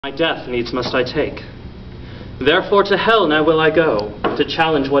My death needs must I take. Therefore to hell now will I go, to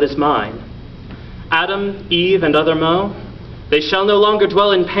challenge what is mine. Adam, Eve, and other mo, they shall no longer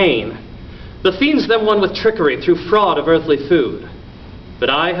dwell in pain. The fiends them won with trickery through fraud of earthly food.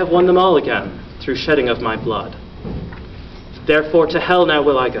 But I have won them all again through shedding of my blood. Therefore to hell now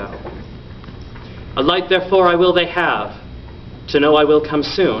will I go. A light therefore I will they have, to know I will come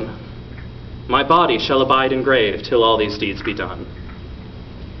soon. My body shall abide in grave till all these deeds be done.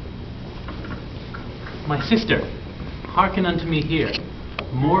 My sister, hearken unto me here.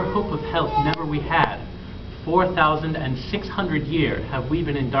 More hope of health never we had. 4,600 year have we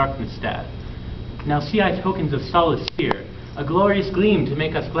been in darkness stad. Now see I tokens of solace here, a glorious gleam to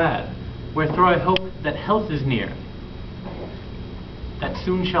make us glad, wherethrough I hope that health is near, that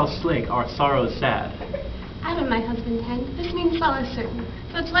soon shall slake our sorrows sad. Adam, my husband, tend, this means solace certain,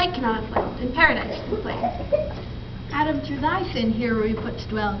 so its light cannot have left, in paradise we play. Adam, through thy sin here were we put to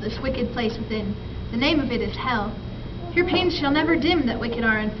dwell, this wicked place within. The name of it is hell. Here pains shall never dim that wicked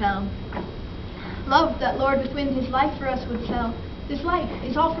are and fell. Love, that Lord within his life for us would sell. This life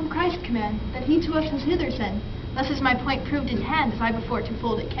is all from Christ's command, that he to us has hither sent. Thus is my point proved in hand, as I before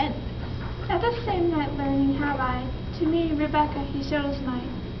twofold it kenned. At this same night learning have I, to me Rebekah he showed his light,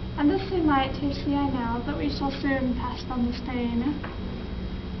 and this same light teach thee I now, that we shall soon pass from this pain.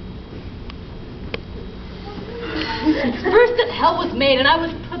 First that hell was made, and I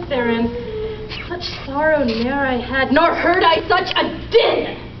was put therein. Such sorrow ne'er I had, nor heard I such a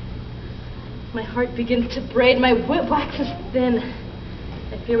din. My heart begins to braid, my wit waxes thin.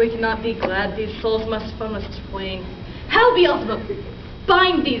 I fear we cannot be glad, these souls must twain. Hell Beelzebub,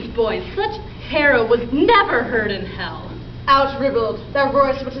 bind these boys, such harrow was never heard in hell. Out, ribald, thou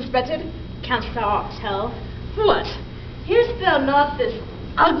roarest what is betted, canst thou aught tell? What? Hear'st thou not this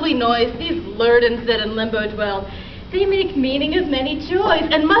ugly noise, these lurdens that in limbo dwell? They make meaning of many joys,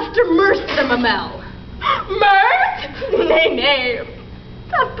 and muster mirth them amell. Mirth? Nay, nay,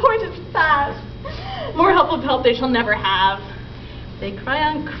 that point is fast. More help of help they shall never have. They cry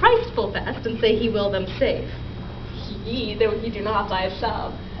on Christ full fast, and say he will them save. He, though he do not, I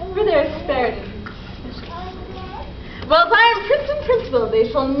shall, for they are spared. Well, if I am prince and principal, they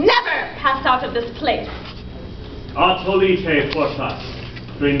shall never pass out of this place. Atolite portas,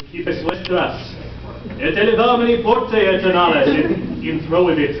 principes vestras, et elevamini porte eternales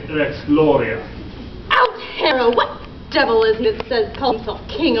introivit rex gloria. Out, Harrow! What devil is it that says calls himself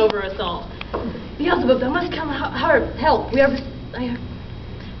king over us all? Beelzebub, thou must come help.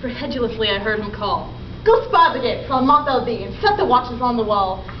 For hedulously I heard him call. Go spy the gates, I'll mock thou thee, and set the watches on the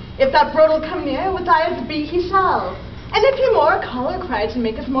wall. If that brood come near, with thy eyes beat he shall. And if he more call or cry to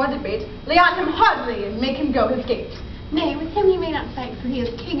make us more debate, lay on him hardly, and make him go his gate. Nay, with him you may not fight, for he is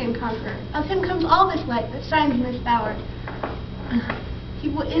king and conqueror. Of him comes all this light that shines in this bower. He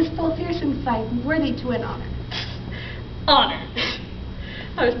is full fierce in fight, and worthy to win honor. Honor?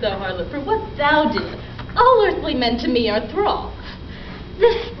 Art thou harlot, for what thou did? All earthly men to me are thrall.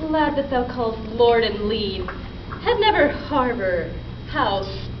 This lad that thou callest lord and lead had never harbor,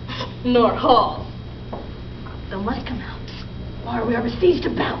 house, nor hall. Thou must come out, or we are besieged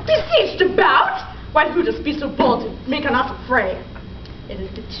about. Besieged about? Why, who dost be so bold to make on us a fray? It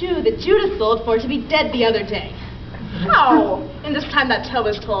is the two that Judas sold for to be dead the other day. How? In this time that tale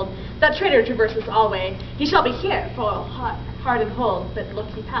was told, that traitor traverses all way. He shall be here, full hard and hold, but look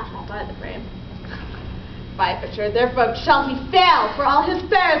he passes by the frame. By Fisher, therefore shall he fail, for all his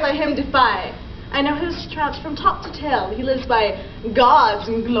fares I him defy. I know his trouts from top to tail. He lives by gods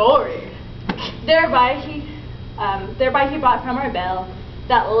and glory. Thereby he bought from our bell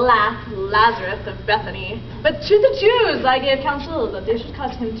that last Lazarus of Bethany. But to the Jews I gave counsel that they should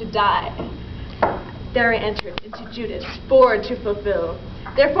cause him to die. There I entered into Judas, board to fulfill.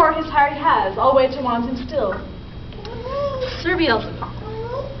 Therefore his heart has, all way to want him still. Sir Beelzebub,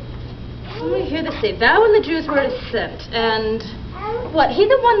 we hear this say, thou and the Jews were sent, and what, he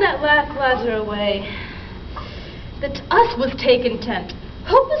the one that laughed Lazarus away, that to us was taken tent.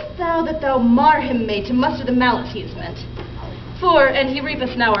 Hopest thou that thou mar him may to muster the malice he is meant? For, and he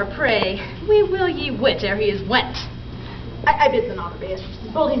reapeth now our prey, we will ye wit ere he is went. I bid the not obey,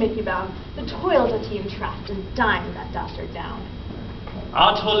 boldly make you bound, the toils that he entrapped, and dine that dastard down.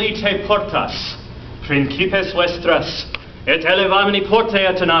 Atolite portas, principes vestras, et elevamini porte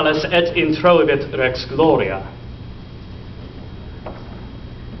eternales et introivit rex gloria.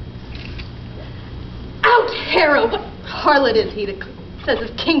 Out, Harrow! What harlot is he that says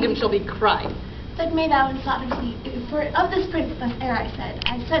his kingdom shall be cried? Then may thou in slaughter see, for of this prince thus ere I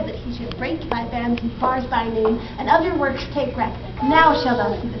said that he should break thy bands and bars thy name, and of your works take wreck. Now shall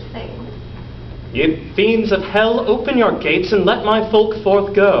thou see the same. Ye fiends of hell, open your gates and let my folk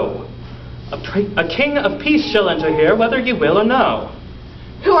forth go. A king of peace shall enter here, whether ye will or no.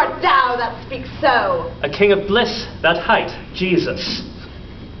 Who art thou that speaks so? A king of bliss, that hight Jesus.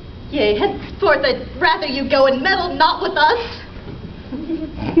 Yea, henceforth I'd rather you go and meddle not with us.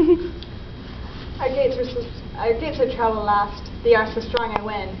 Our gates are travel last, they are so strong I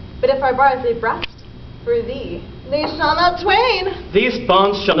win. But if our bars they burst, for thee, they shall not twain. These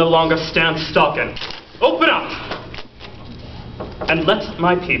bonds shall no longer stand stocking. Open up, and let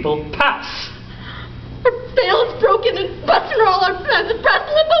my people pass. Our veil is broken and busted are all our pleasant breath,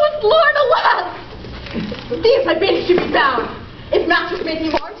 limbo is Lord, alas! These I bid you be bound. If masters make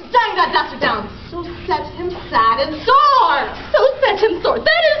me more, to dang that dastard down. So set him sad and sore. So set him sore,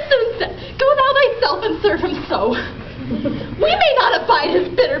 that is soon said. Go thou thyself and serve him so. We may not abide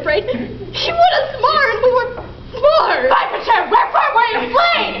his bitter brain. He would us more, and we were more. Viper, wherefore were you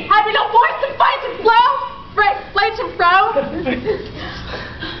slain? Have you no force to fight and flow? Flight and fro?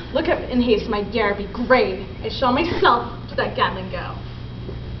 Look up in haste, my gear be grave. I shall myself to that Gatling go.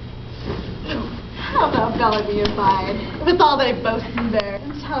 How thou bella be abide, with all thy boast and bear,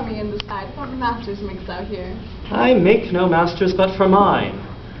 and tell me and decide what masters makes thou here. I make no masters but for mine.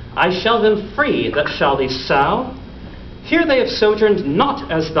 I shall them free that shall thee sow. Here they have sojourned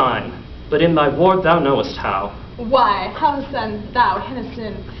not as thine, but in thy ward thou knowest how. Why, how then thou,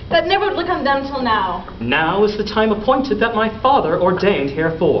 Hennison, that never would look on them till now? Now is the time appointed that my father ordained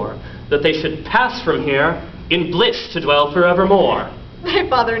herefore, that they should pass from here in bliss to dwell forevermore. Thy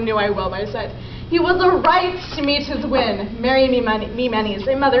father knew I well by sight. He was a right to meet his win. Marry me many's,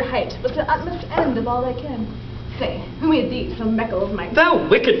 thy mother height, was the utmost end of all I can. Say, who made thee so meckle of my... Thou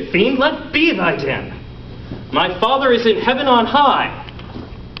wicked fiend, let be thy din. My father is in heaven on high.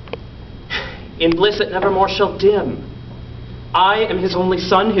 In bliss it nevermore shall dim. I am his only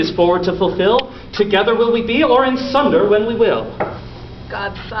son, his forward to fulfill. Together will we be, or in sunder when we will.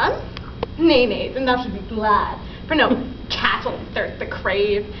 God's son? Nay, then thou should be glad. For no cattle thirst to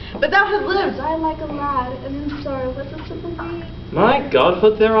crave. But thou hast lived, I like a lad, and in sorrow was a simple deed. My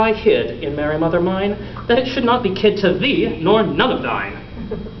godhood there I hid, in merry mother mine, that it should not be kid to thee, nor none of thine.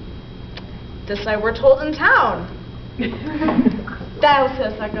 This I were told in town. Thou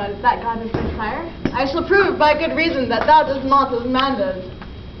sayest that God is thy sire. I shall prove by good reason that thou dost not as man does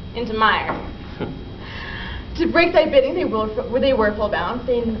into mire. To break thy bidding, they were full bound.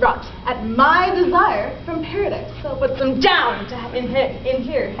 They brought at my desire from paradise. So put them down to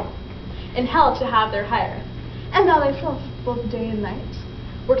in hell to have their hire. And thou thyself, both day and night,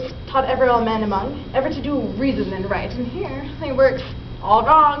 works taught ever all men among, ever to do reason and right. And here they works all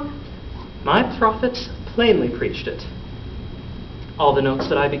wrong. My prophets plainly preached it. All the notes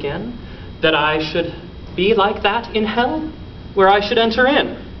that I began, that I should be like that in hell, where I should enter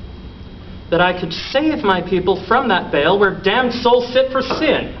in. That I could save my people from that bale where damned souls sit for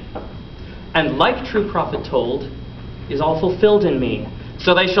sin. And like true prophet told, is all fulfilled in me.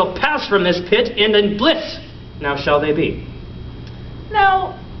 So they shall pass from this pit, and in bliss now shall they be.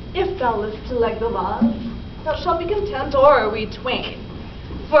 Now, if thou list to leg the laws, thou shalt be content, or we twain.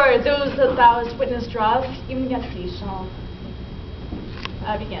 For those that thou hast witnessed draws, even yet these shall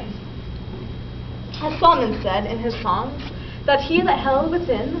begin. As Solomon said in his songs, that he that held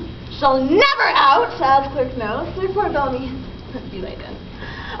within shall never out, as clerk knows, therefore Bellamy, be laid in.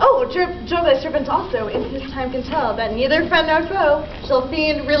 Oh, Job thy servant also in his time can tell, that neither friend nor foe shall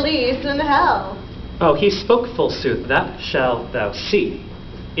fiend release in hell. Oh, he spoke full sooth, that shalt thou see.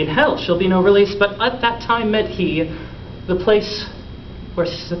 In hell shall be no release, but at that time met he the place where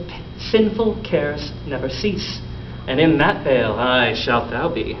sinful cares never cease. And in that vale, aye, shalt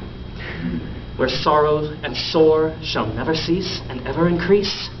thou be, where sorrow and sore shall never cease and ever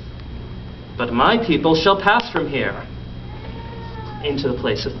increase. But my people shall pass from here into the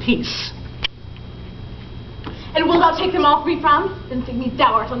place of peace. And wilt thou take them all free from? Then think me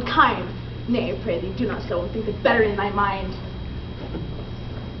thou art unkind. Nay, pray thee, do not so, and think it better in thy mind.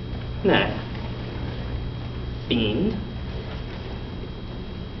 Nay, fiend,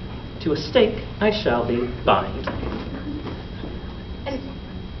 to a stake I shall thee bind. And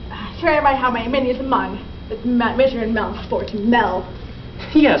here am I how my many is among, that measure and mount for to mell.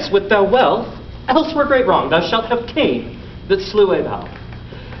 Yes, wit thou well, else were great wrong. Thou shalt have Cain, that slew Abel.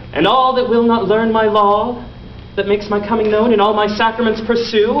 And all that will not learn my law, that makes my coming known, and all my sacraments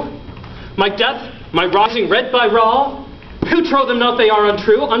pursue, my death, my rising read by raw, who trow them not they are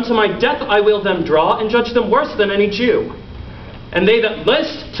untrue, unto my death I will them draw, and judge them worse than any Jew. And they that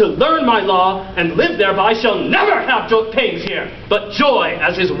list to learn my law, and live thereby, shall never have pains here, but joy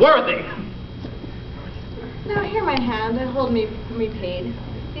as is worthy. Now here my hand, and hold me paid.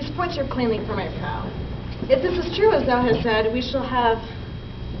 These points are plainly for my prow. If this is true, as thou hast said, we shall have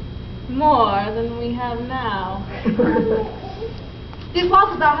more than we have now. These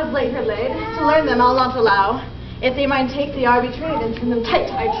laws that thou hast laid here laid, to learn them I'll not allow. If they mine take, they are betrayed, and turn them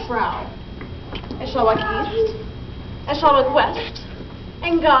tight I'd frown. I shall walk east, I shall walk west,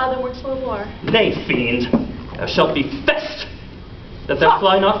 and God that works for war. Nay, fiend, thou shalt be fest, that thou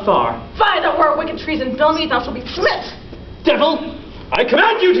fly not far. Fie, that were wicked treason, fill me, thou shalt be smit. Devil, I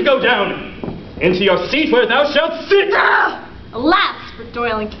command you to go down into your seat where thou shalt sit. Ah! Alas, for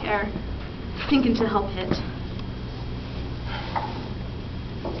toil and care, thinking to help hit.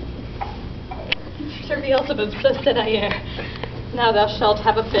 Sir Beelzebub's just said I err. Now thou shalt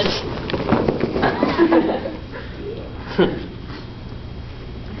have a fit.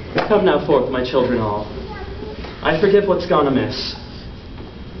 Come now forth, my children all. I forgive what's gone amiss.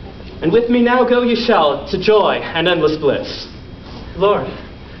 And with me now go ye shall to joy and endless bliss. Lord,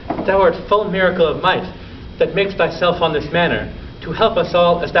 thou art full miracle of might, that makes thyself on this manner, to help us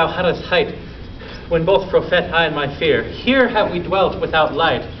all as thou hadst height, when both profet I and my fear. Here have we dwelt without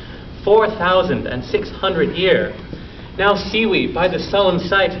light, 4,600 year. Now see we, by the solemn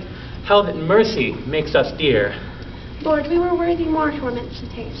sight, how that mercy makes us dear. Lord, we were worthy more torments to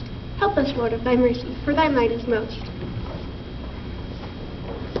taste. Help us, Lord, of thy mercy, for thy might is most.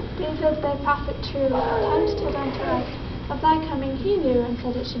 These is thy prophet true, times told unto us. Of thy coming he knew, and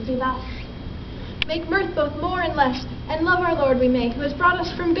said it should be thus. Make mirth both more and less, and love our Lord we may, who has brought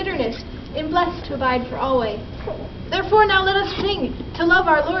us from bitterness, in blessed to abide for always. Therefore now let us sing, to love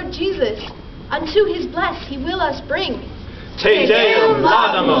our Lord Jesus. Unto his bless he will us bring. Te Deum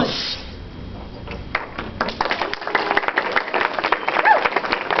laudamus.